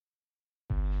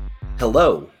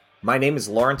Hello, my name is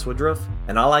Lawrence Woodruff,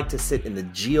 and I like to sit in the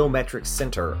geometric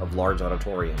center of large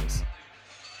auditoriums.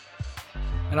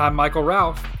 And I'm Michael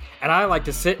Ralph, and I like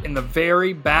to sit in the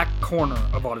very back corner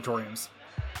of auditoriums.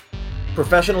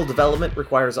 Professional development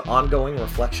requires ongoing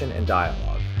reflection and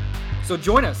dialogue. So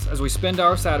join us as we spend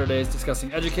our Saturdays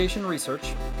discussing education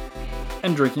research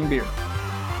and drinking beer.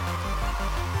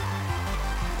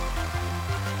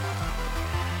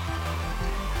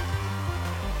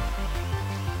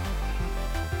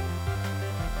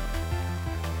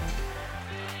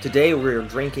 Today we're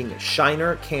drinking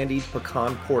Shiner Candied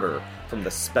Pecan Porter from the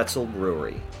Spetzel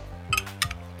Brewery.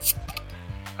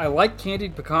 I like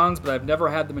candied pecans, but I've never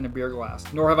had them in a beer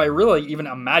glass, nor have I really even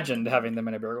imagined having them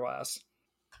in a beer glass.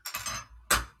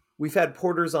 We've had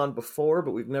porters on before,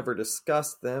 but we've never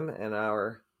discussed them, and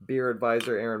our beer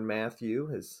advisor, Aaron Matthew,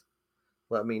 has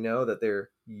let me know that they're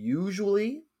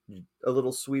usually a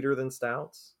little sweeter than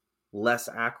stouts, less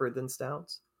acrid than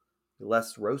stouts,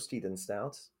 less roasty than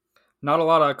stouts. Not a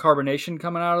lot of carbonation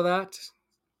coming out of that.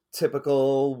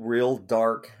 Typical, real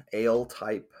dark ale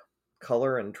type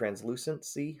color and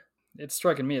translucency. It's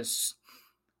striking me as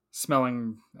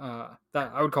smelling that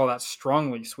I would call that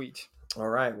strongly sweet. All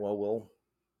right, well, we'll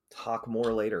talk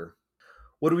more later.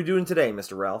 What are we doing today,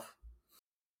 Mr. Ralph?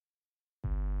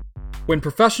 When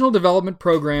professional development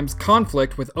programs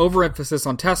conflict with overemphasis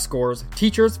on test scores,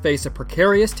 teachers face a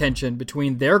precarious tension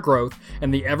between their growth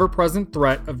and the ever-present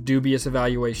threat of dubious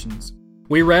evaluations.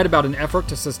 We read about an effort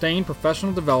to sustain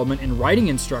professional development in writing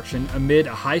instruction amid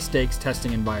a high-stakes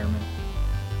testing environment.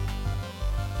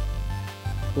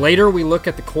 Later, we look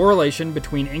at the correlation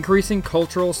between increasing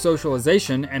cultural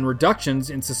socialization and reductions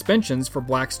in suspensions for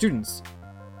Black students.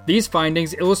 These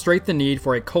findings illustrate the need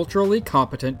for a culturally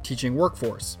competent teaching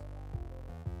workforce.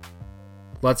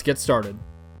 Let's get started.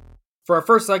 For our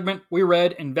first segment, we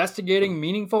read Investigating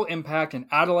Meaningful Impact in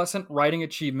Adolescent Writing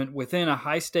Achievement Within a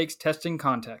High-Stakes Testing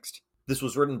Context. This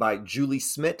was written by Julie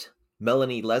Smith,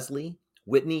 Melanie Leslie,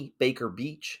 Whitney Baker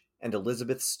Beach, and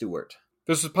Elizabeth Stewart.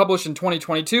 This was published in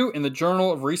 2022 in the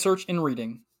Journal of Research in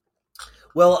Reading.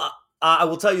 Well, I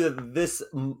will tell you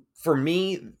that for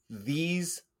me,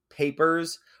 these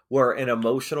papers were an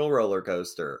emotional roller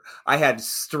coaster. I had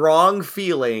strong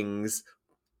feelings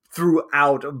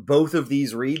throughout both of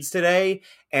these reads today,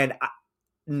 and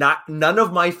none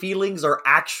of my feelings are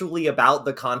actually about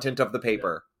the content of the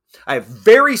paper. I have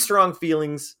very strong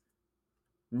feelings,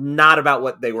 not about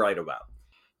what they write about.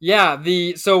 Yeah,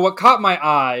 so what caught my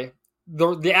eye,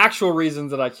 the actual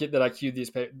reasons that I cued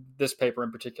this paper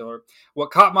in particular,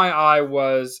 what caught my eye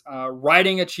was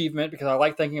writing achievement, because I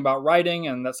like thinking about writing,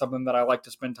 and that's something that I like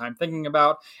to spend time thinking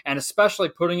about, and especially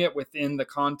putting it within the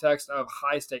context of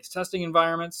high-stakes testing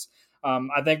environments.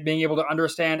 I think being able to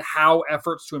understand how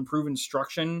efforts to improve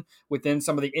instruction within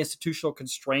some of the institutional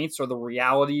constraints or the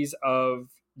realities of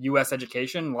U.S.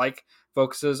 education, like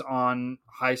focuses on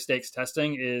high-stakes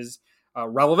testing, is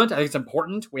relevant. I think it's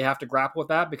important. We have to grapple with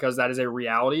that because that is a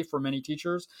reality for many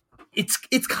teachers.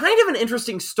 It's kind of an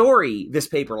interesting story, this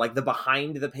paper, like the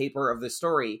behind the paper of this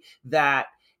story, that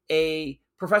a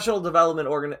professional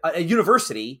development a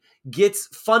university gets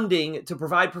funding to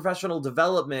provide professional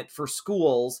development for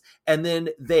schools, and then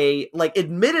they, like,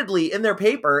 admittedly in their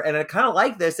paper, and I kind of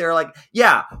like this, they're like,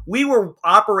 yeah, we were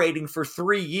operating for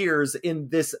 3 years in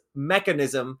this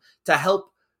mechanism to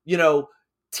help,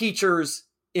 teachers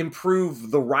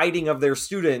improve the writing of their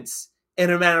students in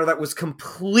a manner that was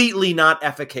completely not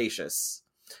efficacious.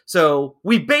 So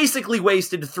we basically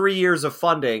wasted 3 years of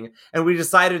funding, and we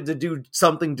decided to do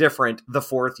something different the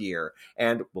 4th year.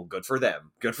 And, well, good for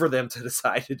them. Good for them to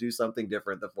decide to do something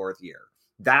different the 4th year.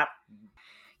 Yeah,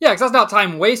 because that's not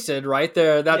time wasted, right?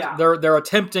 They're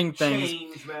attempting things.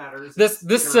 Change matters.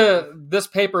 This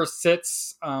paper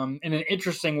sits in an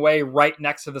interesting way right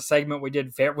next to the segment we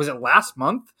did. Was it last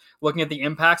month? Looking at the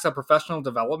impacts of professional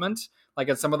development, like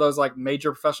at some of those like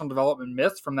major professional development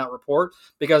myths from that report,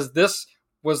 because this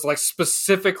was like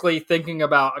specifically thinking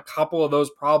about a couple of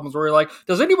those problems where you're like,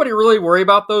 does anybody really worry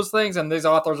about those things? And these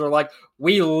authors are like,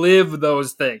 we live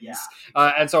those things. Yeah.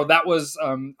 And so that was,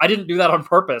 I didn't do that on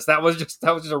purpose. That was just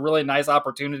a really nice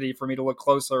opportunity for me to look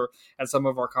closer at some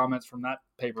of our comments from that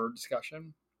paper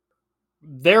discussion.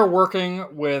 They're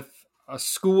working with a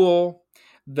school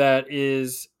that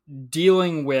is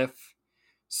dealing with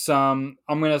some,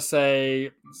 I want to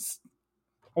say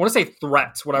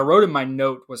threats. What I wrote in my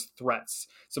note was threats.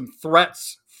 Some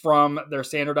threats from their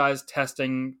standardized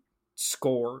testing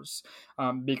scores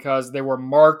because they were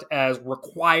marked as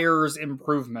requires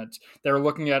improvement. They were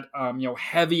looking at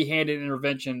heavy-handed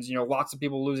interventions, lots of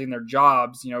people losing their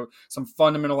jobs, some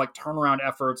fundamental like turnaround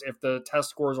efforts if the test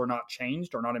scores are not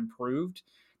changed or not improved.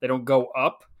 They don't go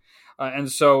up.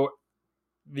 And so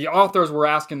the authors were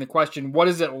asking the question, what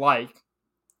is it like?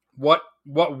 What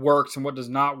works and what does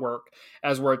not work,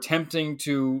 as we're attempting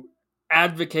to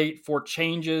advocate for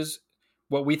changes,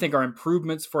 what we think are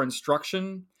improvements for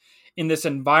instruction in this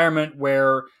environment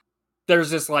where there's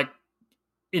this like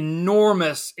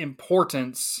enormous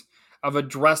importance of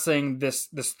addressing this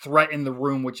threat in the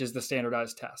room, which is the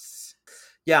standardized tests.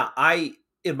 Yeah,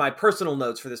 in my personal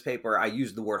notes for this paper, I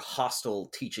used the word hostile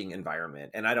teaching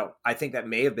environment. And I think that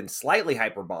may have been slightly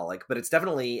hyperbolic, but it's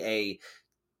definitely a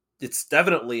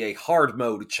hard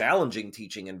mode, challenging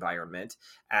teaching environment,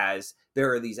 as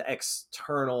there are these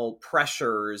external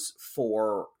pressures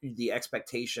for the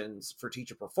expectations for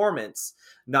teacher performance.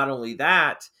 Not only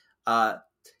that, I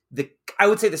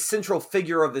would say the central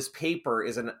figure of this paper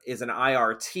is an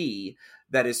IRT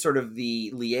that is sort of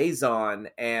the liaison,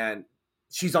 and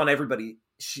she's on everybody's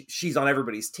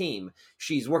team.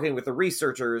 She's working with the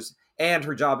researchers, and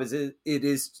her job is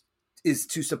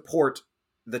to support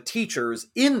the teachers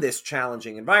in this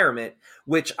challenging environment,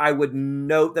 which I would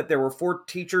note that there were 4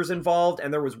 teachers involved,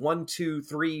 and there was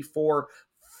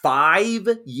 5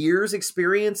 years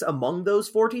experience among those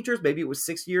 4 teachers. Maybe it was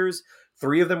 6 years.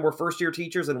 3 of them were first-year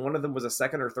teachers, and 1 of them was a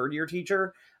second or third-year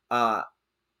teacher. At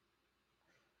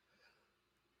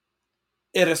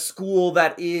a school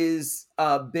that is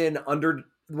been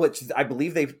which I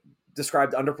believe they've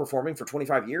described underperforming for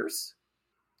 25 years.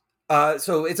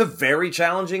 So it's a very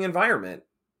challenging environment.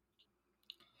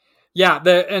 Yeah,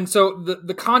 and so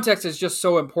the context is just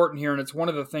so important here, and it's one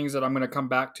of the things that I'm going to come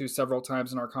back to several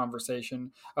times in our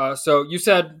conversation. So you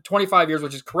said 25 years,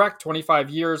 which is correct. 25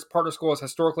 years. Partner School has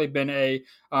historically been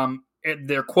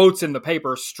their quotes in the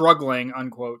paper, struggling,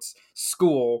 unquotes,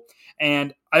 school.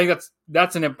 And I think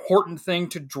that's an important thing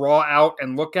to draw out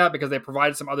and look at, because they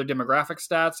provide some other demographic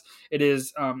stats. It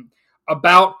is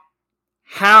about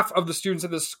half of the students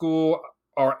at this school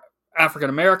are African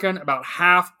American, about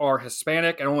half are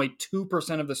Hispanic, and only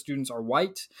 2% of the students are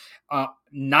white.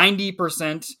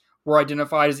 90% were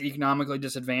identified as economically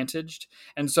disadvantaged,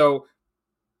 and so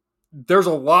there's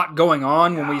a lot going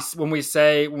on when we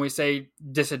say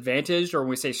disadvantaged, or when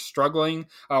we say struggling.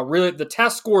 Really, the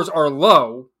test scores are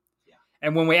low,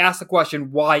 and when we ask the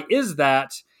question, why is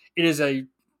that? It is a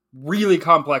really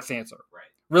complex answer,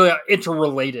 really an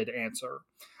interrelated answer,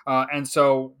 and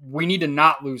so we need to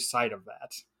not lose sight of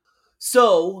that.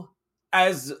 So,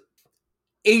 as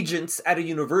agents at a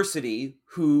university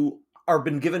who are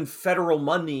been given federal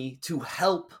money to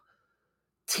help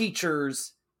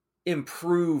teachers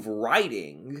improve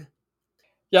writing.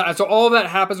 Yeah, and so all of that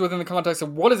happens within the context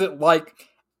of what is it like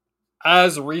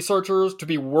as researchers to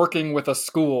be working with a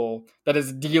school that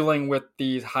is dealing with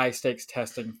these high-stakes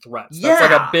testing threats. That's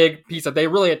like a big piece that they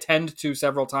really attend to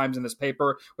several times in this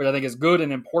paper, which I think is good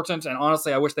and important, and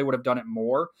honestly, I wish they would have done it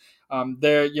more.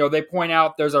 They point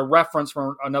out there's a reference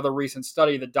from another recent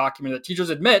study that documented that teachers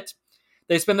admit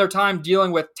they spend their time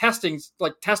dealing with testing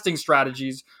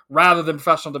strategies rather than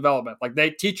professional development.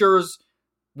 Teachers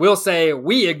will say,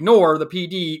 we ignore the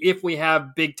PD if we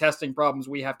have big testing problems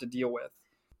we have to deal with.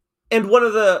 And one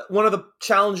of the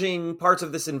challenging parts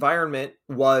of this environment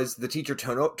was the teacher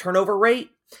turnover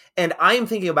rate. And I am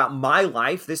thinking about my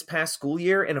life this past school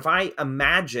year, and if I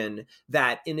imagine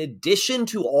that in addition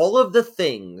to all of the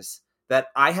things that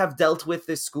I have dealt with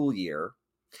this school year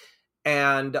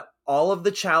and all of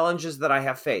the challenges that I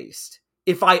have faced,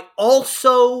 if I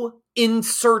also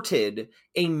inserted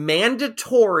a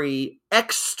mandatory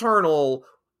external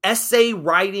essay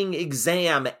writing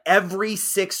exam every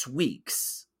 6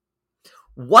 weeks,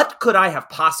 what could I have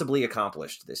possibly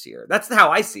accomplished this year? That's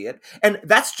how I see it. And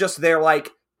that's just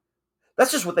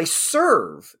that's just what they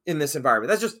serve in this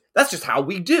environment. That's just how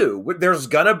we do. There's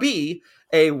gonna be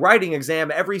a writing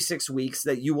exam every 6 weeks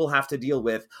that you will have to deal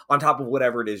with on top of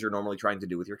whatever it is you're normally trying to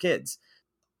do with your kids.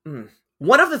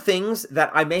 One of the things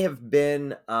that I may have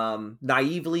been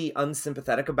naively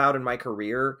unsympathetic about in my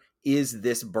career is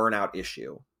this burnout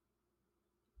issue.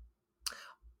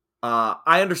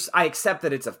 I accept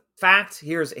that it's a fact.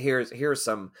 Here's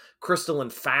some crystalline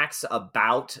facts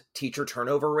about teacher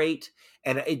turnover rate,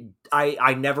 and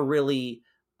I never really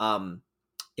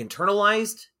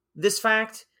internalized this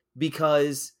fact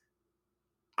because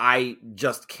I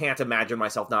just can't imagine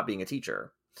myself not being a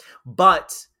teacher.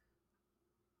 But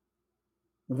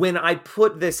when I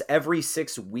put this every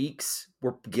 6 weeks,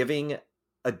 we're giving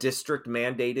a district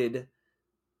mandated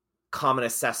common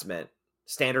assessment,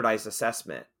 standardized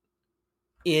assessment,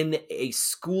 in a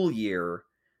school year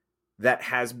that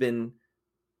has been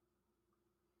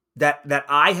that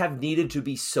I have needed to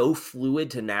be so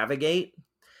fluid to navigate,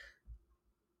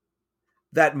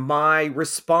 that my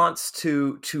response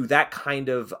to that kind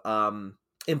of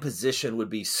imposition would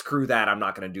be, screw that, I'm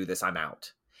not going to do this, I'm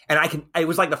out. And it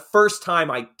was like the first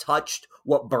time I touched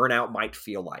what burnout might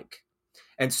feel like.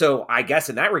 And so I guess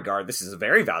in that regard, this is a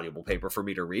very valuable paper for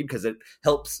me to read, because it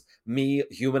helps me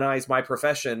humanize my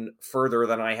profession further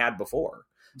than I had before.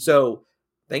 So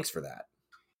thanks for that.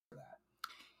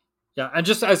 Yeah, and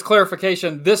just as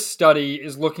clarification, this study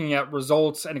is looking at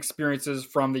results and experiences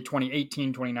from the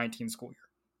 2018-2019 school year,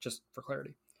 just for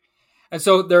clarity. And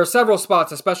so there are several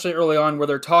spots, especially early on, where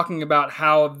they're talking about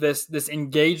how this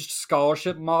engaged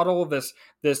scholarship model, this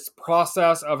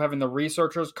process of having the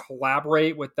researchers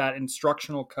collaborate with that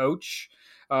instructional coach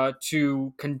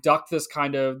to conduct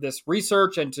this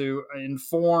research and to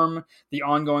inform the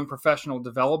ongoing professional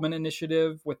development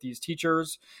initiative with these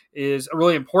teachers is a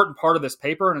really important part of this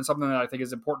paper, and it's something that I think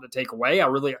is important to take away.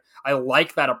 I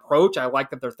like that approach. I like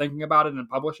that they're thinking about it and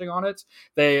publishing on it.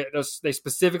 They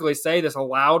specifically say this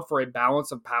allowed for a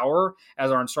balance of power,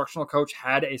 as our instructional coach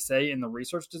had a say in the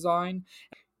research design.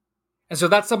 And so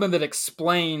that's something that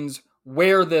explains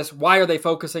why are they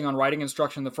focusing on writing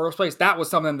instruction in the first place. That was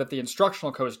something that the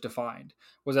instructional coach defined,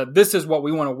 was that this is what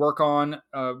we want to work on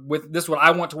this is what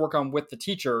I want to work on with the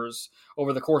teachers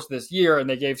over the course of this year. And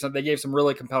they gave some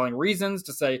really compelling reasons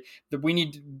to say that we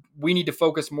need to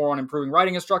focus more on improving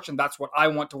writing instruction. That's what I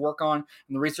want to work on.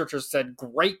 And the researchers said,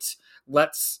 great,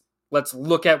 let's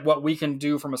look at what we can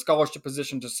do from a scholarship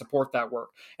position to support that work.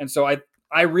 And so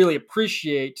I really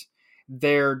appreciate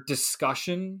their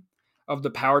discussion of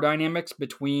the power dynamics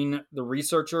between the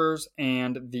researchers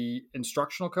and the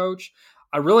instructional coach.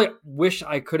 I really wish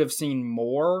I could have seen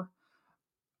more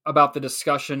about the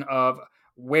discussion of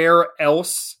where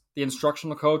else the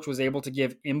instructional coach was able to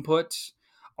give input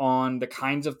on the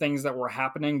kinds of things that were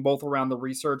happening both around the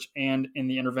research and in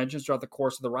the interventions throughout the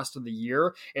course of the rest of the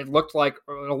year. It looked like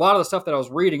a lot of the stuff that I was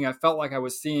reading, I felt like I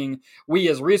was seeing we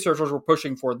as researchers were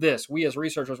pushing for this. We as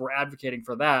researchers were advocating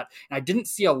for that. And I didn't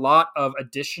see a lot of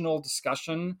additional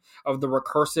discussion of the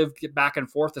recursive back and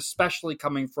forth, especially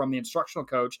coming from the instructional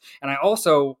coach. And I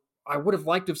would have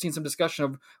liked to have seen some discussion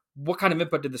of what kind of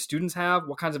input did the students have?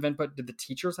 What kinds of input did the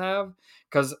teachers have?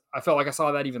 Because I felt like I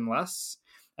saw that even less.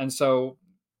 And so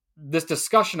this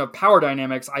discussion of power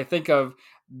dynamics, I think of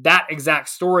that exact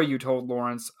story you told,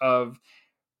 Lawrence, of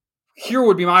here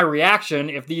would be my reaction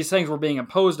if these things were being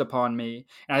imposed upon me.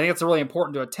 And I think it's really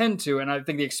important to attend to. And I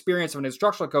think the experience of an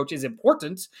instructional coach is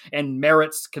important and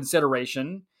merits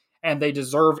consideration, and they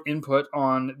deserve input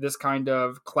on this kind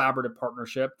of collaborative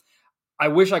partnership. I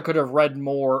wish I could have read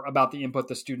more about the input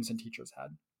the students and teachers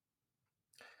had.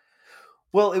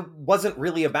 Well, it wasn't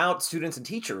really about students and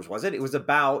teachers, was it? It was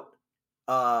about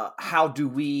how do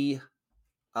we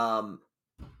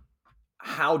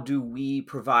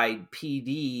provide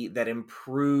PD that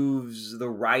improves the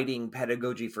writing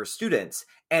pedagogy for students?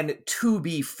 And to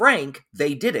be frank,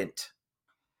 they didn't.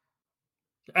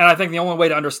 And I think the only way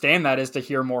to understand that is to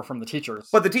hear more from the teachers.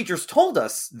 But the teachers told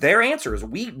us their answers.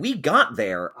 We got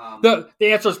there. The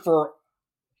answers for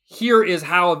here is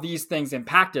how these things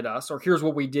impacted us, or here's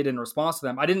what we did in response to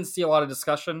them. I didn't see a lot of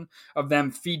discussion of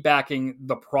them feedbacking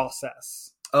the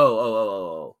process.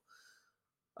 Oh.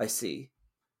 I see.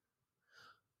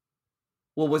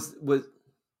 Well, was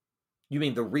you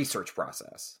mean the research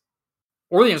process?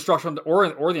 Or the instructional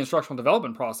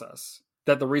development process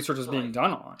that the research is being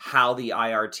done on. How the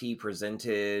IRT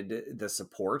presented the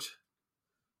support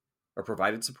or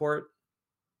provided support?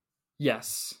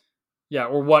 Yes. Yeah,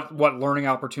 or what learning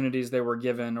opportunities they were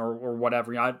given, or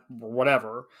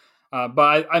whatever.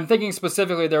 But I'm thinking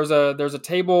specifically there's a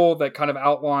table that kind of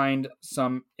outlined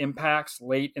some impacts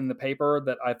late in the paper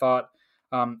that I thought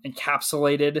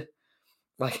encapsulated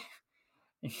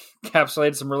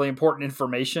some really important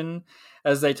information,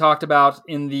 as they talked about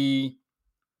in the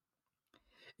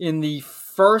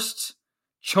first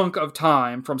chunk of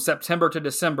time from September to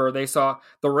December. They saw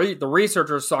the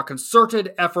researchers saw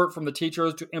concerted effort from the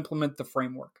teachers to implement the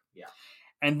framework. Yeah.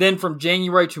 And then from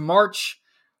January to March,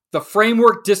 the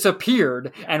framework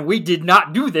disappeared, and we did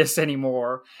not do this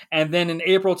anymore. And then in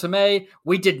April to May,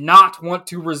 we did not want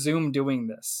to resume doing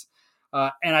this.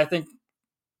 And I think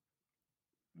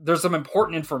there's some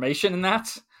important information in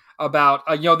that about,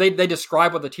 they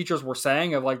describe what the teachers were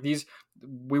saying of like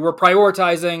we were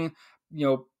prioritizing,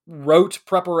 rote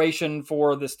preparation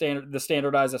for the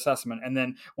standardized assessment. And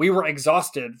then we were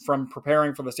exhausted from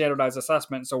preparing for the standardized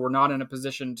assessment. So we're not in a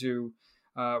position to,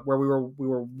 where we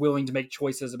were willing to make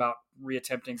choices about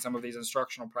reattempting some of these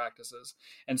instructional practices.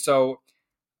 And so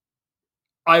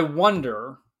I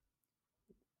wonder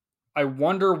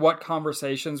what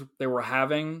conversations they were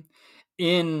having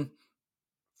in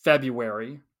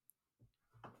February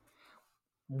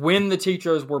when the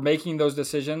teachers were making those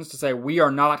decisions to say, we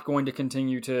are not going to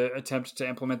continue to attempt to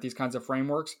implement these kinds of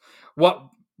frameworks,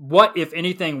 what, if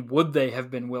anything, would they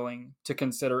have been willing to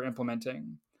consider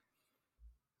implementing?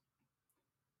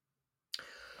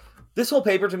 This whole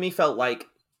paper to me felt like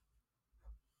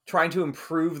trying to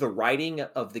improve the writing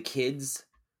of the kids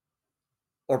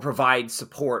or provide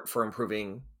support for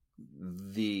improving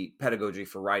the pedagogy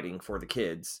for writing for the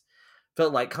kids.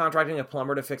 Felt like contracting a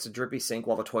plumber to fix a drippy sink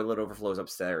while the toilet overflows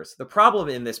upstairs. The problem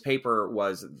in this paper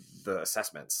was the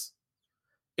assessments.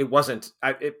 It wasn't.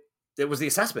 It was the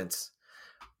assessments.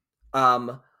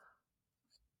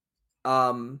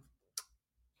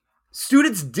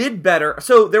 Students did better.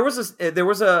 So there was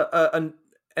an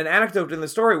anecdote in the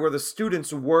story where the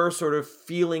students were sort of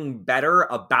feeling better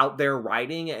about their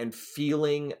writing and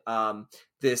feeling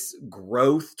this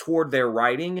growth toward their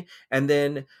writing, and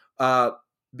then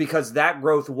because that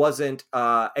growth wasn't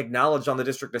acknowledged on the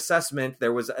district assessment,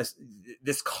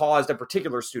 this caused a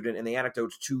particular student in the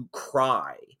anecdote to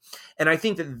cry. And I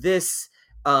think that this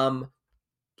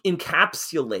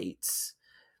encapsulates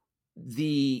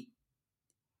the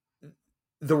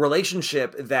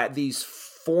relationship that these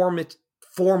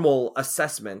formal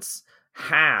assessments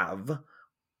have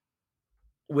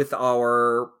with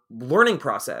our learning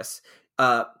process.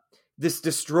 This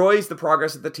destroys the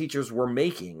progress that the teachers were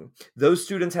making. Those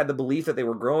students had the belief that they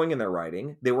were growing in their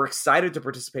writing. They were excited to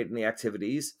participate in the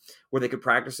activities where they could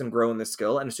practice and grow in the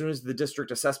skill. And as soon as the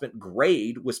district assessment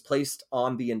grade was placed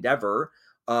on the endeavor,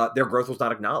 their growth was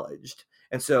not acknowledged.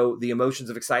 And so the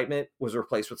emotions of excitement was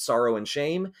replaced with sorrow and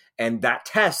shame. And that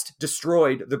test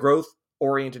destroyed the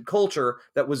growth-oriented culture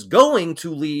that was going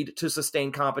to lead to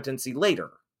sustained competency later.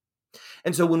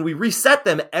 And so when we reset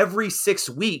them every 6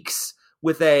 weeks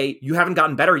with you haven't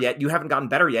gotten better yet, you haven't gotten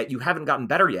better yet, you haven't gotten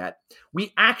better yet,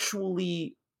 we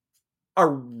actually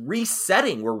are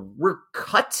resetting, we're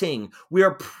cutting, we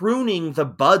are pruning the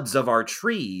buds of our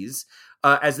trees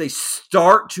as they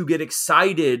start to get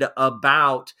excited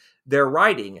about their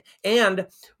writing. And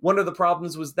one of the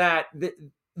problems was that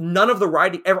none of the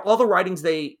writing, all the writings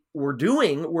they were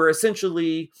doing were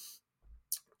essentially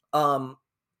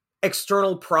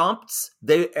external prompts.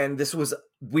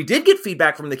 We did get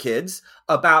feedback from the kids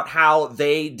about how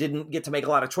they didn't get to make a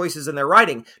lot of choices in their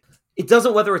writing. It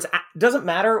doesn't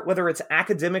matter whether it's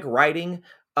academic writing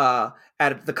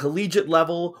at the collegiate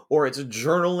level, or it's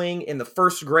journaling in the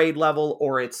first grade level,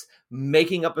 or it's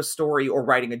making up a story or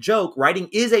writing a joke. Writing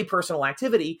is a personal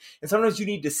activity, and sometimes you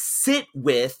need to sit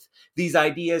with these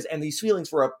ideas and these feelings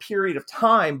for a period of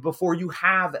time before you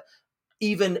have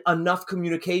even enough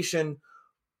communication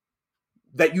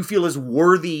that you feel is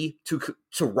worthy to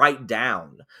write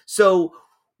down. So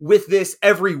with this,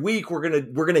 every week we're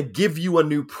gonna give you a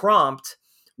new prompt.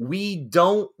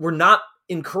 We're not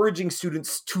encouraging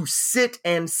students to sit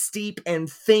and steep and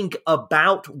think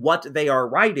about what they are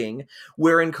writing.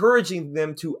 We're encouraging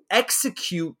them to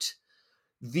execute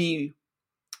the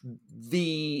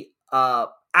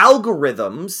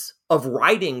algorithms of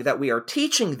writing that we are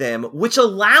teaching them, which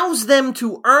allows them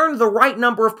to earn the right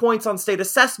number of points on state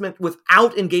assessment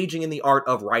without engaging in the art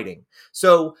of writing.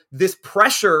 So this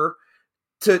pressure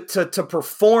to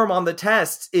perform on the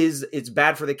tests it's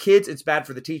bad for the kids, it's bad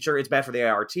for the teacher, it's bad for the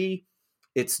ART.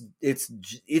 It's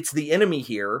the enemy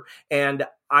here, and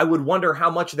I would wonder how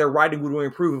much their writing would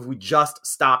improve if we just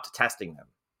stopped testing them.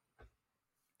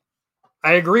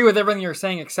 I agree with everything you're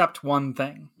saying except one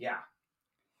thing. Yeah.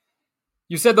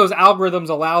 You said those algorithms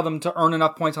allow them to earn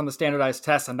enough points on the standardized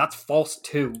tests, and that's false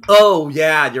too. Oh,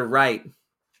 yeah, you're right.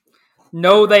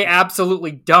 No, they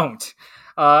absolutely don't.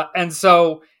 And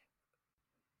so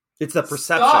it's the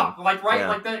perception. Stop. Like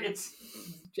that. It's,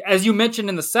 as you mentioned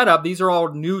in the setup, these are all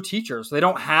new teachers. They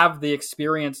don't have the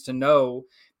experience to know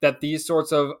that these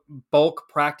sorts of bulk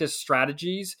practice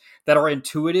strategies that are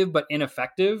intuitive but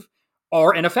ineffective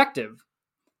are ineffective.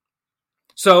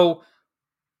 So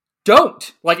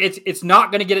don't. It's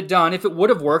not going to get it done. If it would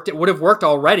have worked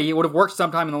already. It would have worked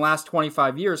sometime in the last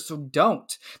 25 years. So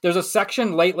don't. There's a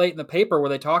section late in the paper where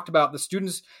they talked about the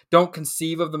students don't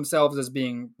conceive of themselves as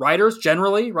being writers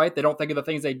generally, right? They don't think of the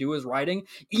things they do as writing,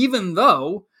 even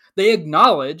though they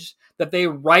acknowledge that they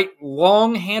write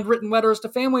long handwritten letters to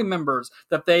family members,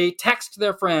 that they text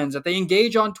their friends, that they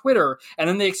engage on Twitter, and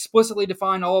then they explicitly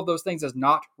define all of those things as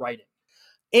not writing.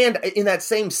 And in that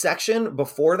same section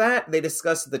before that, they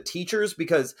discuss the teachers,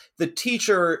 because the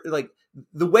teacher, like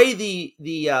the way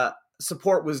the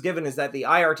support was given is that the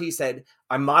IRT said,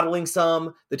 I'm modeling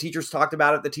some, the teachers talked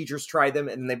about it, the teachers tried them,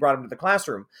 and they brought them to the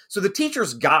classroom. So the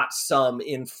teachers got some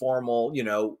informal,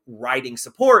 writing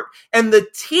support, and the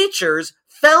teachers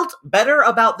felt better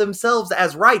about themselves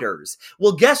as writers.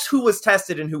 Well, guess who was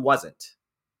tested and who wasn't?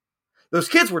 Those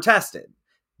kids were tested.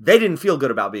 They didn't feel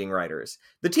good about being writers.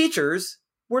 The teachers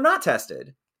were not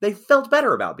tested. They felt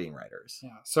better about being writers.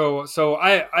 Yeah. So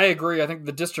I agree. I think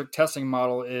the district testing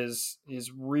model is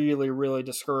really, really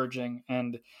discouraging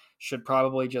and should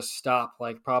probably just stop,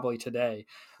 like probably today.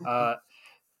 I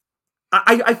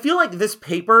feel like this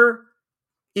paper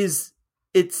it's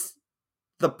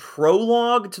the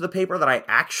prologue to the paper that I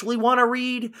actually want to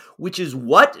read, which is,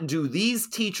 what do these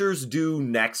teachers do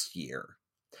next year?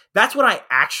 That's what I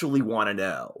actually want to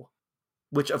know.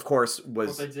 Which, of course,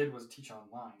 was... What they did was teach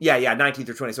online. Yeah, 19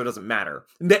 through 20, so it doesn't matter.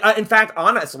 In fact,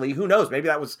 honestly, who knows? Maybe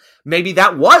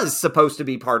that was supposed to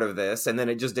be part of this, and then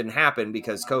it just didn't happen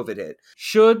because COVID hit.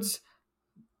 Shoulds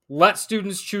let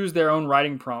students choose their own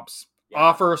writing prompts. Yeah.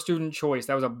 Offer a student choice.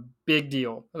 That was a big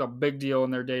deal. That was a big deal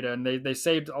in their data, and they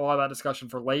saved a lot of that discussion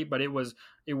for late, but it was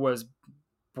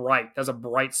bright. That's a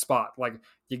bright spot. Like,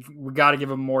 we got to give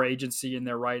them more agency in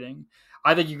their writing.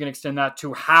 I think you can extend that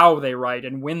to how they write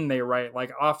and when they write,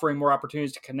 like offering more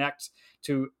opportunities to connect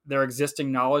to their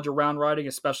existing knowledge around writing,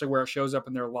 especially where it shows up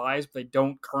in their lives, but they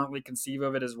don't currently conceive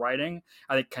of it as writing.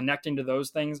 I think connecting to those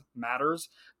things matters.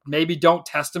 Maybe don't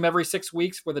test them every 6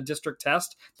 weeks with a district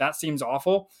test. That seems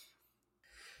awful.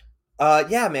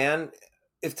 Yeah, man.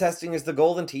 If testing is the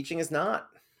goal, then teaching is not.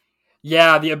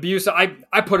 Yeah, the abuse. I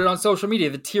put it on social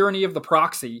media. The tyranny of the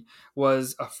proxy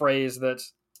was a phrase that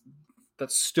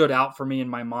stood out for me in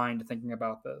my mind thinking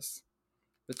about this.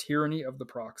 The tyranny of the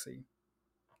proxy.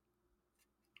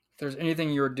 If there's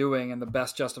anything you're doing and the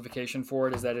best justification for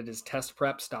it is that it is test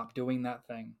prep, stop doing that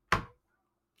thing.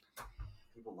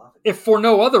 People love it. If for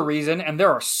no other reason, and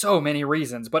there are so many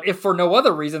reasons, but if for no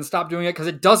other reason, stop doing it because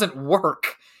it doesn't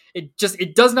work. It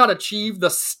does not achieve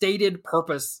the stated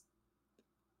purpose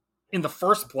in the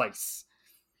first place.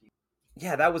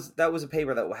 Yeah, that was a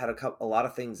paper that had a lot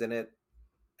of things in it.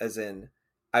 As in,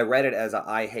 I read it as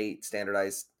I hate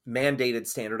mandated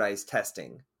standardized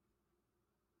testing.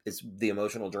 It's the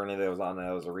emotional journey that I was on when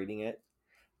I was reading it.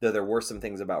 Though there were some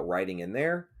things about writing in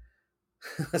there.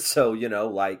 So,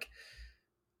 like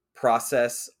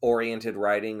process-oriented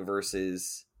writing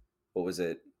versus, what was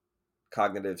it?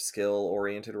 Cognitive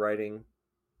skill-oriented writing.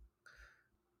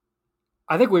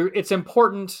 I think it's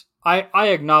important. I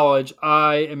acknowledge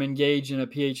I am engaged in a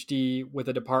PhD with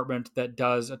a department that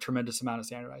does a tremendous amount of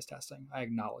standardized testing. I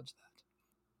acknowledge that.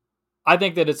 I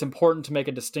think that it's important to make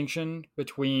a distinction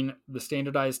between the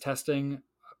standardized testing,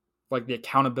 like the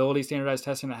accountability standardized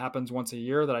testing that happens once a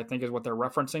year, that I think is what they're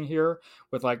referencing here,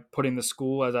 with like putting the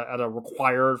school as a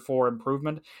required for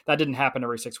improvement. That didn't happen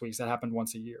every 6 weeks. That happened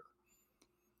once a year.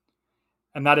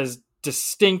 And that is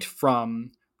distinct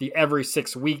from the every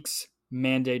 6 weeks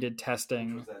mandated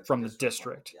testing from the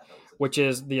district, which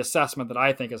is the assessment that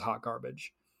I think is hot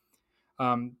garbage.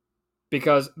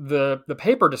 Because the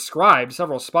paper described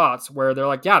several spots where they're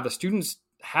like, yeah, the students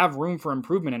have room for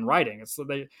improvement in writing.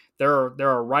 There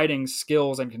are writing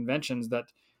skills and conventions that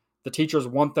the teachers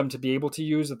want them to be able to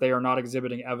use that they are not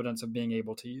exhibiting evidence of being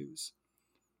able to use.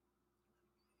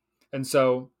 And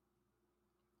so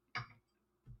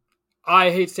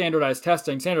I hate standardized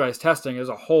testing. Standardized testing is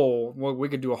a whole, we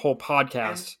could do a whole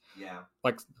podcast,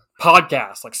 like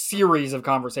series of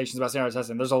conversations about standardized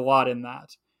testing. There's a lot in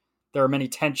that. There are many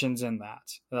tensions in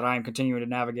that I am continuing to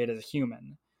navigate as a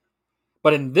human.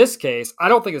 But in this case, I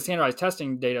don't think the standardized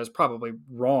testing data is probably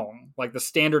wrong. Like the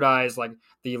standardized, like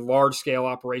the large scale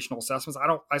operational assessments,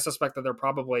 I suspect that they're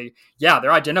probably,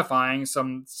 they're identifying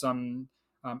some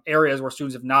areas where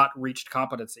students have not reached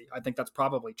competency. I think that's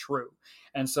probably true.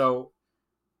 And so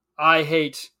I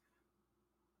hate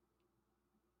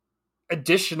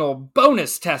additional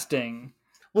bonus testing.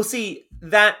 Well, see,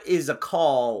 that is a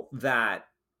call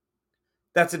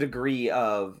that's a degree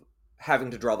of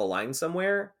having to draw the line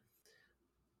somewhere.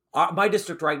 My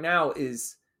district right now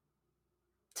is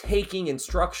taking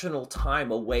instructional time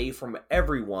away from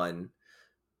everyone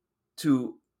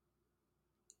to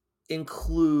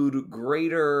include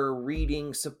greater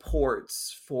reading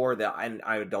supports for and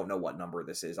I don't know what number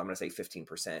this is. I'm going to say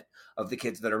 15% of the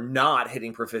kids that are not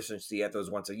hitting proficiency at those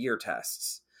once a year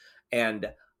tests.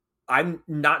 And I'm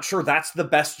not sure that's the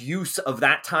best use of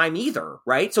that time either,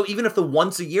 right? So even if the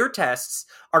once a year tests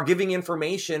are giving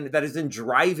information that is in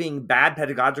driving bad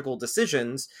pedagogical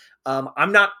decisions,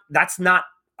 I'm not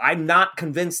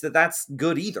convinced that that's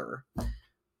good either.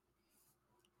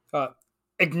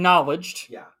 acknowledged,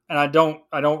 Yeah. and I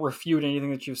don't refute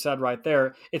anything that you've said right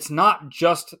there. It's not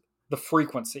just the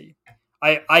frequency.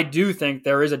 I do think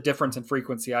there is a difference in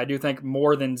frequency. I do think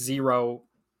more than zero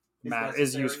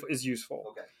is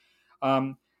useful.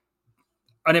 Okay.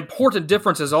 An important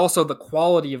difference is also the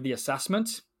quality of the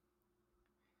assessment,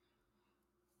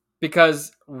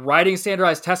 because writing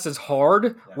standardized tests is hard.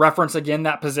 Yeah. Reference again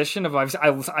that position of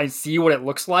I see what it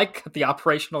looks like at the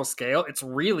operational scale. It's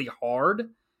really hard.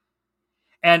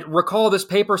 And recall this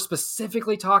paper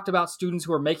specifically talked about students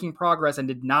who are making progress and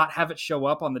did not have it show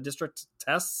up on the district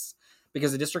tests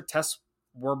because the district tests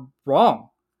were wrong.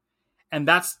 And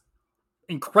that's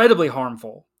incredibly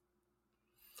harmful.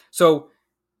 So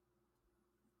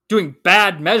doing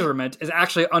bad measurement is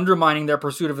actually undermining their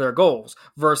pursuit of their goals,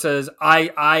 versus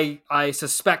I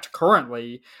suspect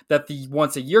currently that the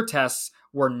once a year tests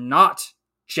were not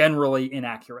generally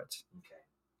inaccurate. Okay.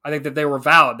 I think that they were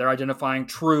valid. They're identifying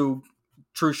true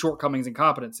shortcomings and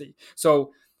competency.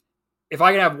 So if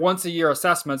I can have once a year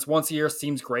assessments, once a year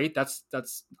seems great. That's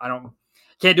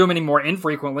can't do them any more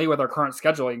infrequently with our current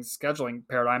scheduling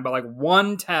paradigm, but like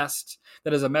one test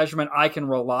that is a measurement I can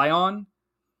rely on.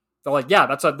 So like, yeah,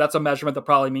 that's a measurement that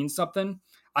probably means something.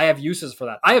 I have uses for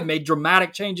that. I have made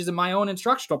dramatic changes in my own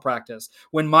instructional practice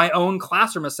when my own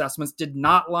classroom assessments did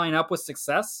not line up with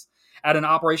success at an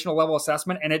operational level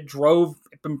assessment, and it drove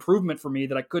improvement for me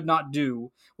that I could not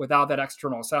do without that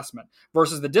external assessment.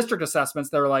 Versus the district assessments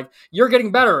that are like, you're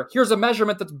getting better. Here's a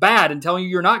measurement that's bad and telling you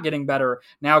you're not getting better.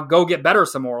 Now go get better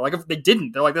some more. Like if they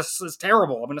didn't, they're like, this is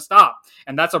terrible. I'm going to stop.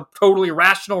 And that's a totally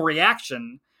rational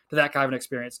reaction to that kind of an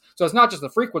experience. So it's not just the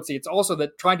frequency, it's also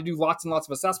that trying to do lots and lots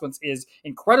of assessments is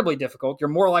incredibly difficult. You're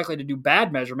more likely to do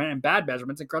bad measurement, and bad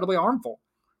measurement's incredibly harmful.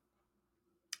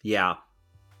 Yeah.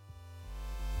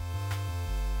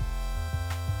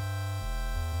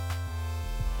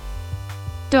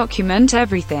 Document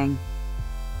everything.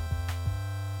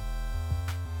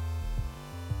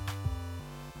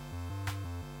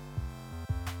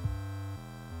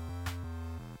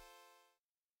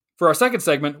 For our second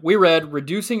segment, we read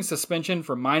Reducing Suspension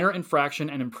for Minor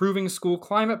Infraction and Improving School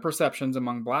Climate Perceptions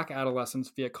Among Black Adolescents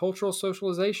via Cultural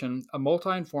Socialization, a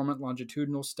Multi-Informant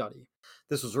Longitudinal Study.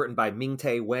 This was written by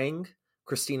Ming-Tay Wang,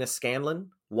 Christina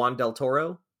Scanlon, Juan Del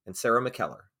Toro, and Sarah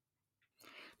McKellar.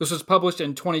 This was published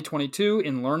in 2022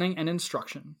 in Learning and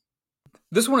Instruction.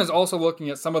 This one is also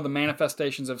looking at some of the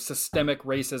manifestations of systemic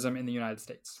racism in the United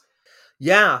States.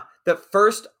 Yeah, the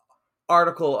first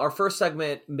article, our first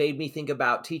segment, made me think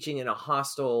about teaching in a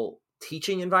hostile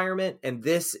teaching environment, and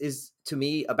this is, to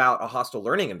me, about a hostile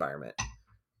learning environment,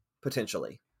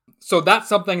 potentially. So that's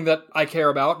something that I care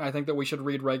about, and I think that we should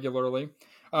read regularly,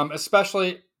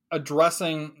 especially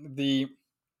addressing the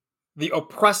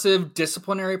oppressive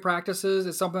disciplinary practices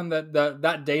is something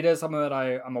that data is something that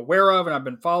I'm aware of and I've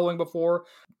been following before.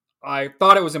 I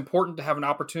thought it was important to have an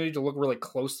opportunity to look really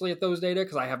closely at those data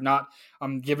because I have not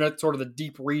given it sort of the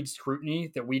deep read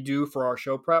scrutiny that we do for our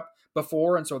show prep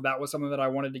before. And so that was something that I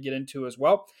wanted to get into as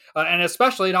well. And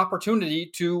especially an opportunity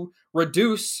to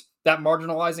reduce that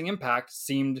marginalizing impact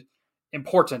seemed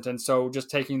important. And so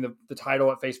just taking the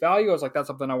title at face value, I was like, that's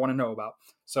something I want to know about.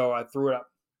 So I threw it up.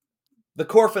 The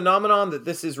core phenomenon that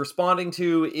this is responding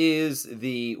to is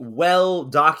the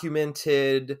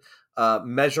well-documented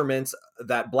measurements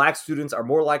that Black students are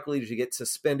more likely to get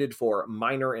suspended for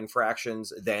minor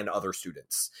infractions than other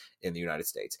students in the United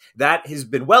States. That has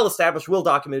been well established, well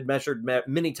documented, measured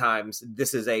many times.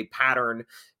 This is a pattern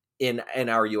in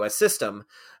our U.S. system.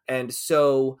 And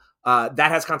so that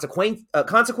has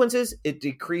consequences. It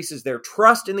decreases their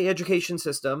trust in the education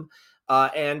system.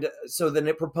 And so then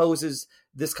it proposes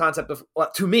this concept of,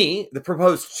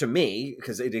 proposed to me,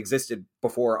 because it existed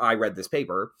before I read this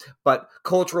paper, but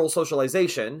cultural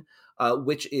socialization,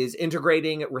 which is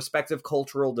integrating respective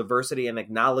cultural diversity and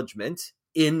acknowledgement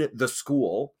in the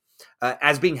school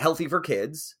as being healthy for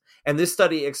kids. And this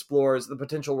study explores the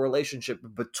potential relationship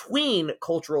between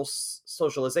cultural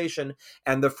socialization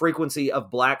and the frequency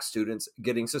of Black students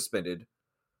getting suspended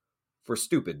for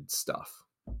stupid stuff.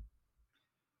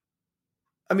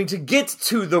 I mean, to get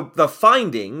to the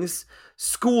findings,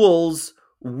 schools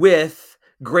with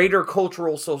greater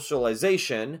cultural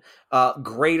socialization,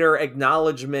 greater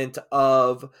acknowledgement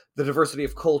of the diversity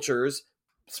of cultures,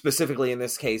 specifically in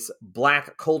this case,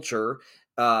 Black culture,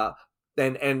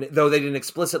 and though they didn't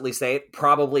explicitly say it,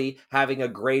 probably having a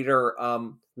greater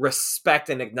respect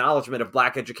and acknowledgement of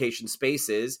Black education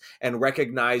spaces and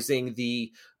recognizing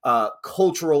the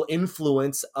cultural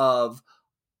influence of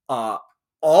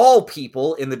all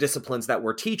people in the disciplines that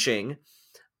we're teaching,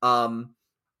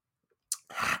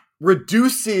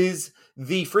 reduces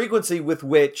the frequency with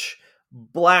which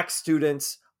Black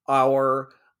students are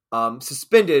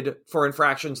suspended for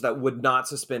infractions that would not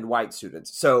suspend white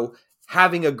students. So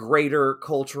having a greater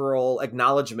cultural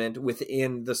acknowledgement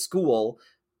within the school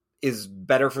is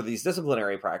better for these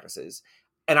disciplinary practices.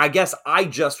 And I guess I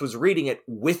just was reading it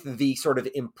with the sort of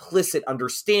implicit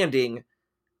understanding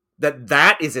that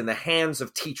that is in the hands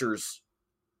of teachers.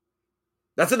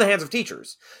 That's in the hands of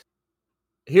teachers.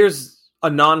 Here's a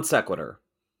non sequitur.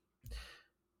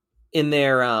 In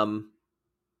their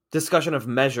discussion of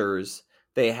measures,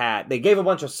 they gave a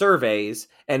bunch of surveys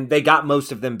and they got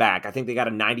most of them back. I think they got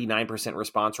a 99%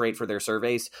 response rate for their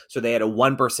surveys. So they had a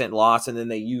 1% loss, and then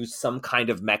they used some kind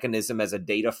of mechanism as a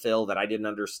data fill that I didn't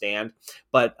understand.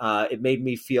 But it made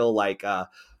me feel like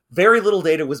very little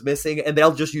data was missing, and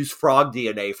they'll just use frog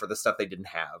DNA for the stuff they didn't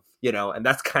have, and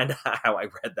that's kind of how I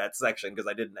read that section, because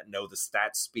I didn't know the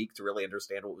stats speak to really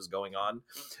understand what was going on.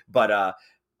 But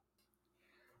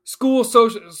school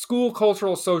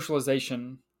cultural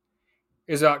socialization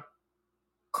is about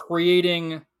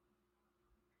creating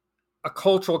a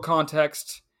cultural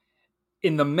context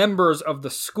in the members of the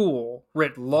school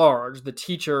writ large, the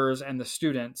teachers and the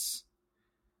students,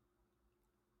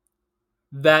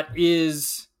 that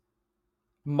is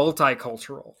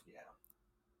multicultural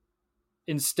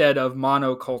instead of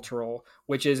monocultural,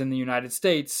 which is in the United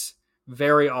States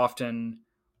very often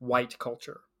white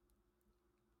culture.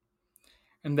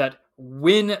 And that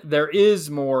when there is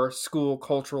more school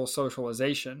cultural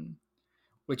socialization,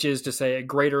 which is to say a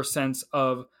greater sense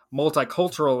of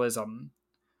multiculturalism,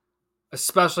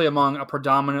 especially among a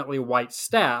predominantly white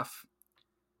staff,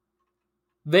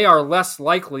 they are less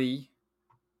likely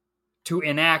to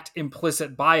enact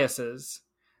implicit biases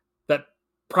that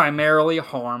primarily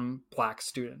harm Black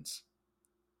students.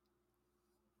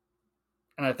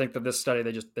 And I think that this study,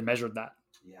 they measured that.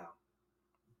 Yeah.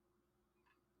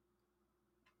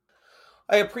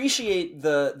 I appreciate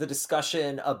the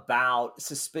discussion about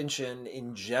suspension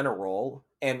in general.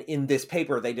 And in this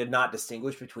paper, they did not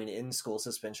distinguish between in-school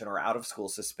suspension or out-of-school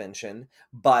suspension.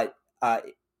 But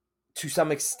to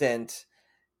some extent,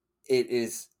 it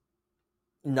is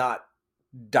not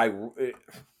I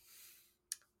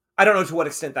don't know to what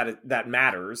extent that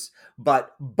matters,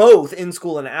 but both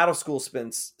in-school and out-of-school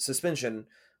suspension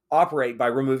operate by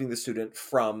removing the student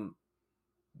from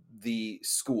the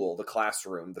school, the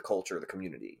classroom, the culture, the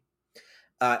community.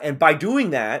 And by doing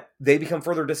that, they become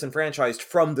further disenfranchised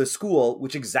from the school,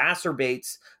 which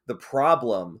exacerbates the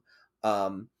problem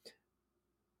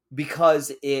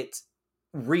because it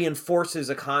reinforces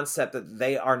a concept that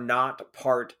they are not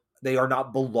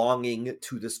belonging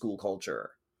to the school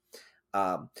culture.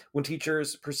 When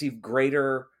teachers perceive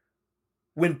greater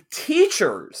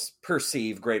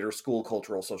school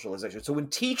cultural socialization, so when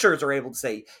teachers are able to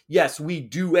say, yes, we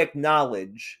do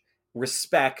acknowledge,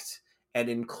 respect, and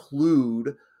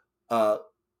include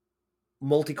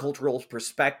multicultural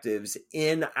perspectives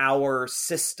in our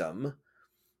system,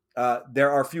 there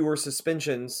are fewer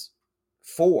suspensions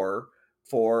for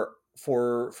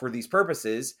these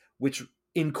purposes, which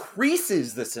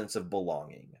increases the sense of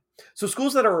belonging. So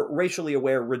schools that are racially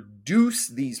aware reduce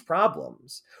these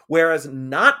problems, whereas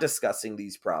not discussing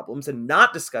these problems and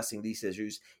not discussing these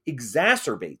issues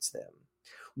exacerbates them,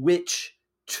 which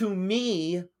to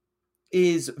me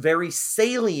is very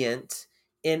salient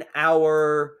in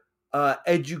our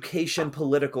education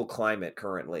political climate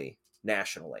currently,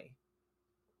 nationally.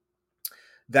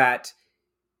 That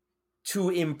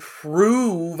to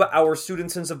improve our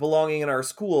students' sense of belonging in our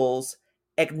schools,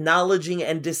 acknowledging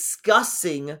and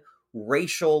discussing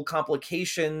racial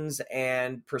complications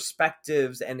and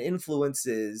perspectives and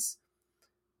influences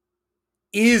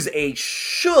is a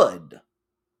should,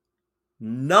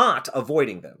 not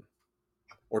avoiding them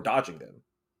or dodging them.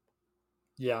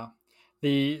 Yeah.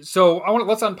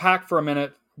 Let's unpack for a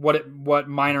minute what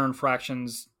minor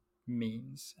infractions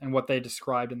means and what they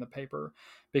described in the paper,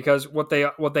 because what they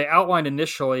outlined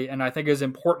initially, and I think is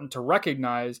important to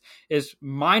recognize, is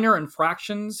minor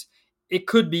infractions. It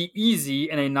could be easy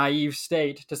in a naive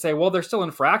state to say, well, they're still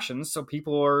infractions, so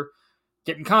people are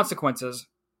getting consequences.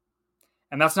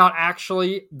 And that's not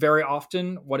actually very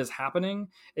often what is happening.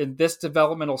 In this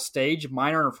developmental stage,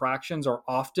 minor infractions are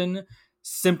often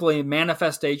simply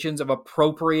manifestations of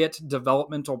appropriate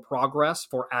developmental progress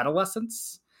for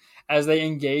adolescents as they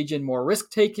engage in more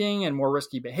risk-taking and more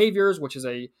risky behaviors, which is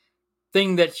a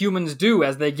thing that humans do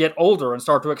as they get older and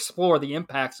start to explore the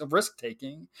impacts of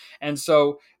risk-taking. And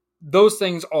so those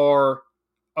things are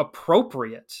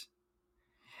appropriate.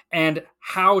 And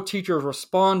how teachers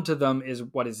respond to them is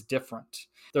what is different.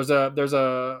 There's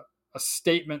a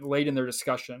statement late in their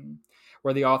discussion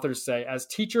where the authors say, as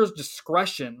teachers'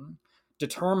 discretion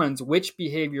determines which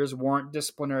behaviors warrant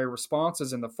disciplinary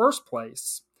responses in the first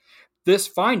place, this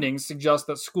finding suggests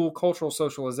that school cultural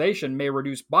socialization may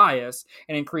reduce bias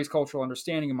and increase cultural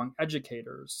understanding among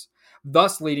educators,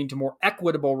 thus leading to more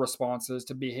equitable responses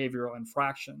to behavioral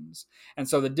infractions. And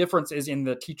so the difference is in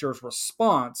the teacher's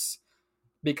response,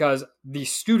 because the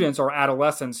students are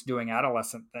adolescents doing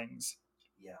adolescent things.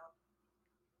 Yeah.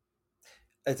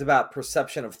 It's about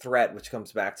perception of threat, which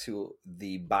comes back to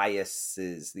the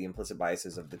biases, the implicit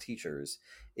biases of the teachers.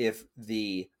 If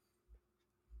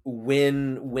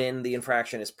when the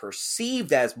infraction is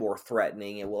perceived as more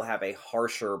threatening, it will have a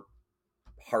harsher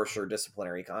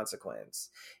disciplinary consequence.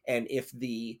 And if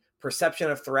the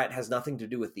perception of threat has nothing to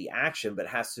do with the action, but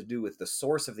has to do with the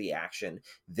source of the action,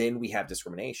 then we have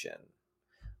discrimination.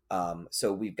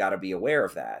 So we've got to be aware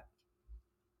of that.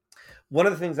 One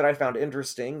of the things that I found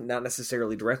interesting, not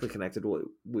necessarily directly connected to what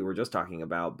we were just talking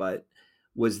about, but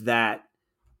was that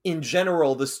in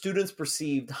general, the students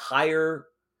perceived higher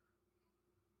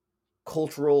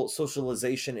cultural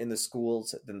socialization in the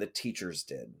schools than the teachers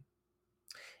did.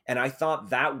 And I thought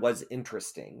that was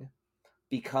interesting,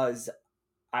 because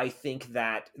I think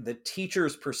that the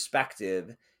teacher's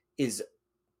perspective is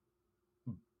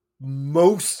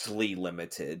mostly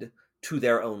limited to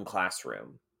their own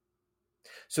classroom.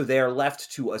 So they are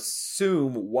left to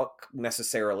assume what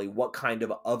kind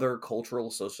of other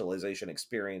cultural socialization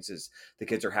experiences the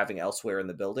kids are having elsewhere in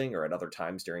the building or at other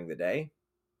times during the day.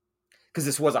 Because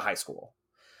this was a high school.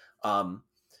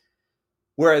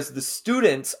 Whereas the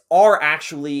students are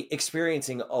actually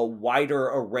experiencing a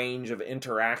wider range of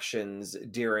interactions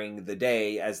during the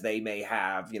day, as they may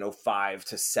have, 5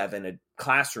 to 7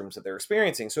 classrooms that they're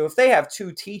experiencing. So if they have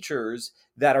 2 teachers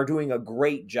that are doing a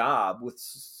great job with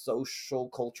social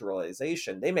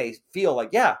culturalization, they may feel like,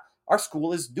 yeah, our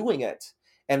school is doing it.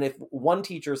 And if one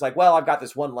teacher is like, well, I've got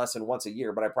this one lesson once a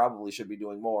year, but I probably should be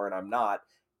doing more, and I'm not,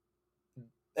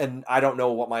 and I don't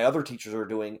know what my other teachers are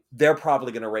doing, they're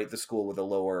probably going to rate the school with a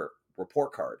lower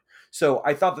report card. So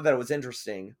I thought that was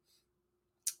interesting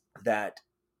that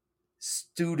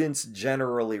students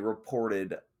generally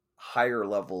reported higher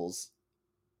levels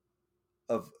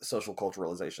of social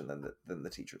culturalization than the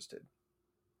teachers did.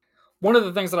 One of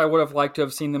the things that I would have liked to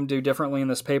have seen them do differently in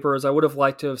this paper is I would have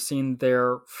liked to have seen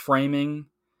their framing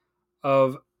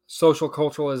of social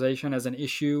culturalization as an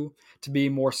issue to be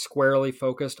more squarely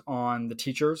focused on the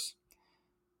teachers.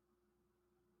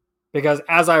 Because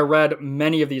as I read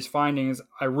many of these findings,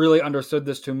 I really understood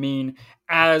this to mean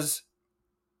as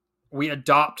we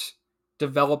adopt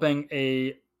developing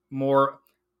a more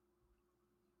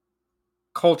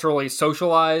culturally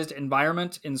socialized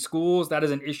environment in schools, that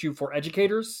is an issue for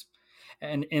educators.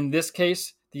 And in this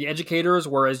case, the educators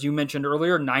were, as you mentioned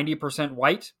earlier, 90%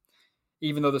 white,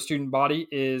 even though the student body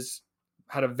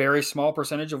had a very small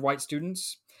percentage of white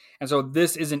students. And so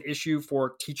this is an issue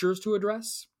for teachers to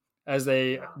address as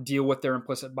they deal with their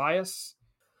implicit bias.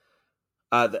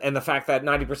 And the fact that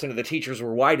 90% of the teachers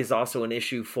were white is also an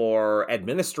issue for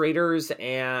administrators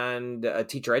and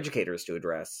teacher educators to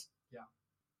address. Yeah.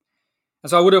 And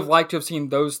so I would have liked to have seen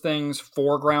those things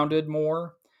foregrounded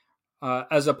more,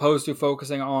 as opposed to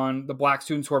focusing on the Black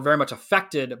students who are very much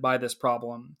affected by this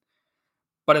problem.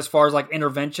 But as far as like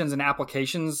interventions and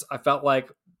applications, I felt like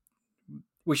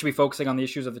we should be focusing on the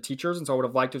issues of the teachers. And so I would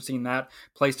have liked to have seen that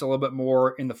placed a little bit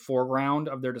more in the foreground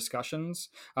of their discussions.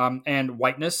 And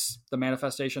whiteness, the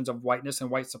manifestations of whiteness and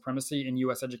white supremacy in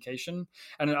U.S. education.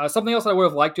 And something else I would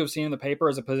have liked to have seen in the paper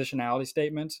is a positionality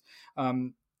statement.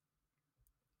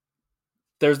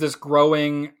 There's this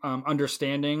growing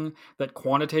understanding that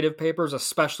quantitative papers,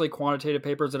 especially quantitative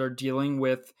papers that are dealing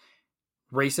with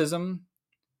racism,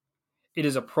 it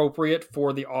is appropriate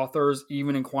for the authors,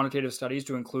 even in quantitative studies,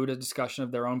 to include a discussion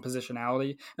of their own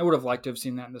positionality. I would have liked to have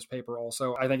seen that in this paper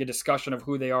also. I think a discussion of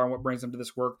who they are and what brings them to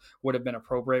this work would have been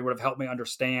appropriate, would have helped me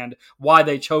understand why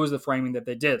they chose the framing that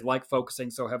they did, like focusing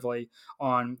so heavily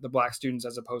on the Black students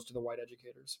as opposed to the white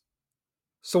educators.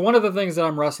 So one of the things that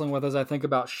I'm wrestling with as I think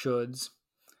about shoulds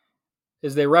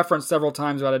is they reference several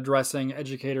times about addressing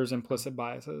educators' implicit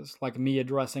biases, like me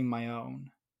addressing my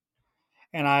own.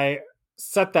 And I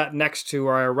set that next to,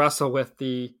 or I wrestle with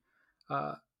the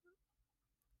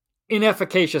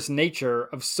inefficacious nature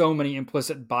of so many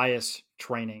implicit bias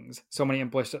trainings, so many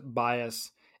implicit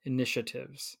bias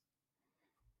initiatives,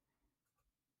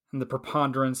 and the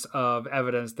preponderance of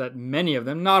evidence that many of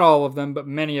them, not all of them, but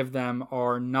many of them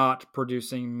are not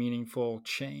producing meaningful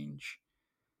change.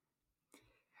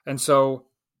 And so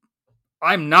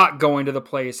I'm not going to the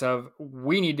place of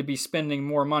we need to be spending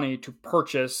more money to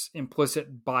purchase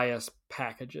implicit bias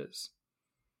packages,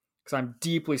 because I'm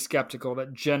deeply skeptical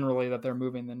that generally that they're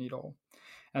moving the needle.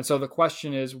 And so the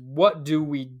question is, what do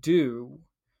we do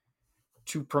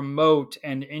to promote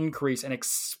and increase and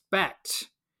expect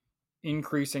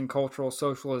increasing cultural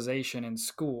socialization in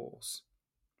schools,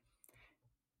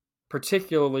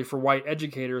 particularly for white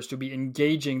educators to be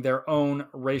engaging their own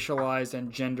racialized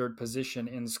and gendered position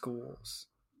in schools?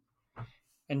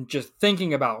 And just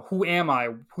thinking about, who am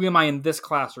I in this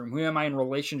classroom? Who am I in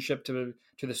relationship to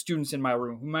the students in my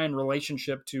room? Who am I in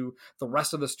relationship to the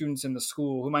rest of the students in the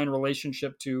school? Who am I in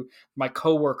relationship to my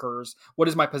coworkers? What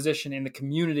is my position in the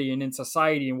community and in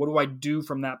society? And what do I do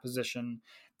from that position?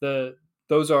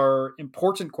 Those are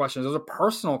important questions. Those are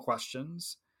personal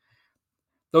questions.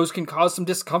 Those can cause some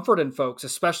discomfort in folks,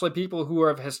 especially people who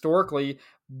have historically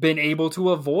been able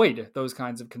to avoid those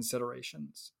kinds of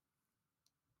considerations.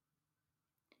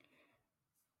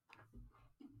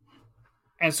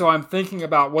 And so I'm thinking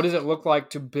about, what does it look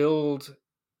like to build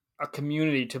a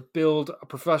community, to build a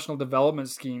professional development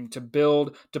scheme, to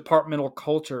build departmental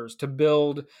cultures, to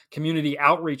build community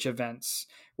outreach events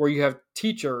where you have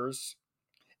teachers.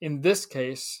 In this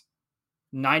case,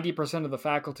 90% of the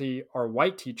faculty are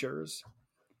white teachers,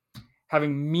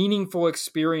 having meaningful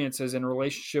experiences in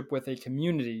relationship with a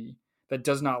community that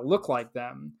does not look like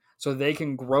them, so they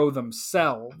can grow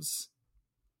themselves,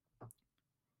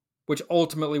 which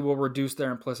ultimately will reduce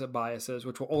their implicit biases,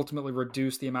 which will ultimately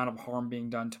reduce the amount of harm being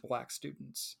done to Black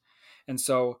students. And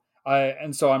so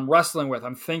I'm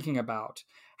thinking about,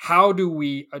 how do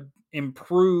we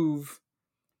improve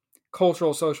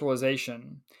cultural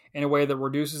socialization in a way that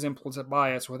reduces implicit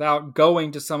bias without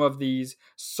going to some of these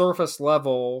surface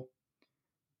level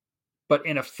but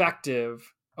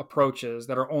ineffective approaches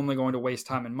that are only going to waste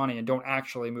time and money and don't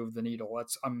actually move the needle.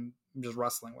 I'm just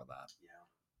wrestling with that. Yeah.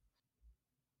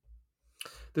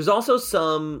 There's also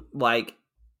some like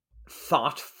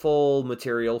thoughtful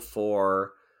material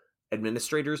for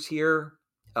administrators here,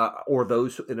 or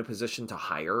those in a position to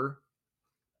hire,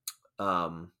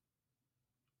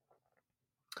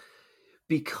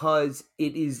 because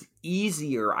it is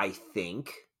easier, I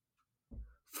think,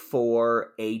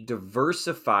 for a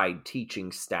diversified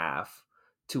teaching staff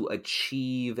to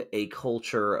achieve a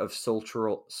culture of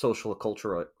social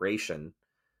acculturation,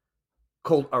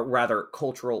 or rather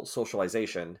cultural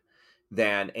socialization,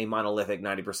 than a monolithic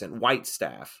 90% white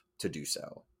staff to do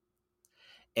so.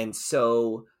 And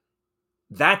so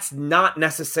that's not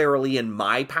necessarily in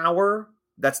my power.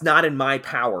 That's not in my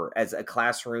power as a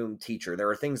classroom teacher. There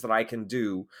are things that I can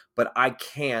do, but I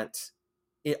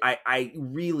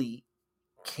really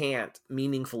can't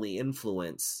meaningfully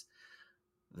influence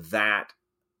that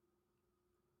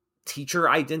teacher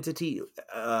identity,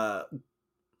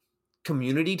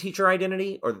 community teacher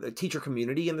identity, or the teacher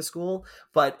community in the school.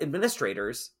 But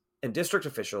administrators and district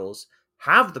officials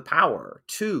have the power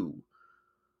to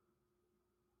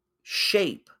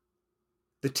shape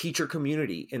the teacher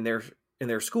community in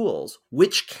their schools,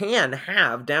 which can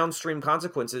have downstream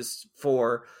consequences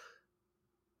for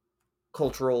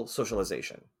cultural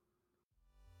socialization.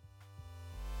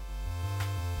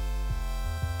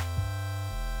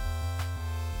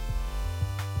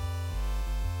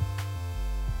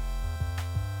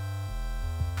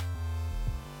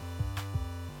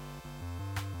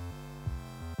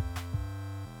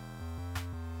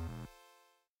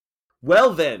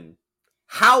 Well then,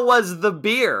 how was the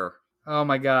beer? Oh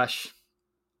my gosh.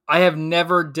 I have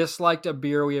never disliked a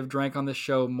beer we have drank on the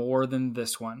show more than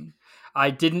this one. I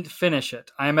didn't finish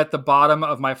it. I am at the bottom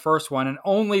of my first one, and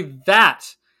only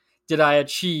that did I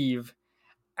achieve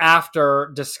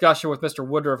after discussion with Mr.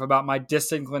 Woodruff about my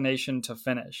disinclination to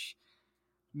finish.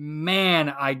 Man,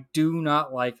 I do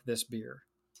not like this beer.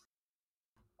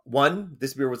 One,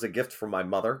 this beer was a gift from my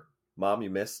mother. Mom, you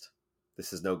missed.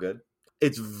 This is no good.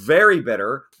 It's very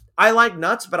bitter. I like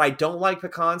nuts, but I don't like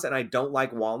pecans, and I don't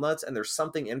like walnuts. And there's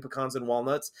something in pecans and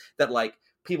walnuts that, like,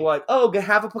 people are like, oh,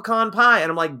 have a pecan pie.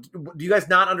 And I'm like, do you guys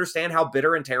not understand how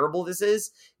bitter and terrible this is?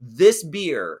 This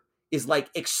beer is like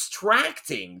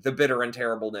extracting the bitter and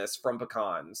terribleness from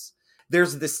pecans.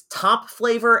 There's this top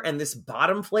flavor and this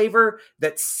bottom flavor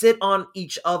that sit on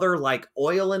each other like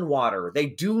oil and water. They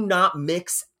do not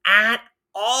mix at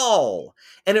all.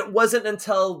 And it wasn't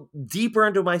until deeper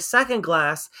into my second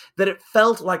glass that it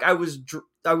felt like I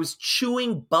was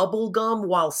chewing bubble gum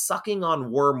while sucking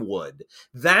on wormwood.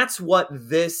 That's what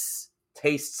this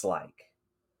tastes like.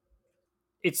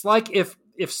 It's like if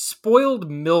spoiled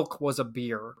milk was a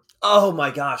beer. Oh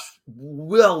my gosh,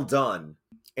 well done.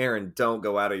 Aaron, don't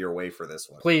go out of your way for this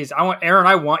one. Please,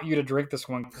 I want you to drink this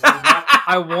one.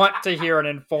 I want to hear an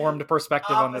informed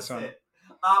perspective on this one.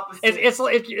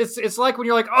 It's like when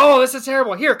you're like, oh, this is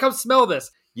terrible. Here, come smell this.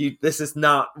 This is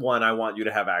not one I want you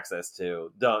to have access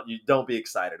to. Don't be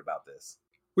excited about this.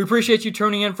 We appreciate you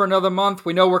tuning in for another month.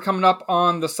 We know we're coming up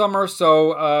on the summer,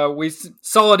 so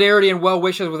solidarity and well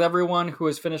wishes with everyone who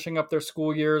is finishing up their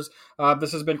school years.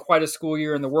 This has been quite a school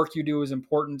year, and the work you do is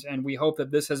important, and we hope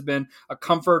that this has been a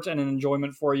comfort and an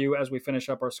enjoyment for you as we finish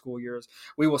up our school years.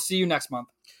 We will see you next month.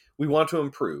 We want to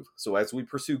improve, so as we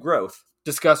pursue growth,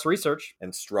 discuss research,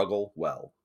 and struggle well.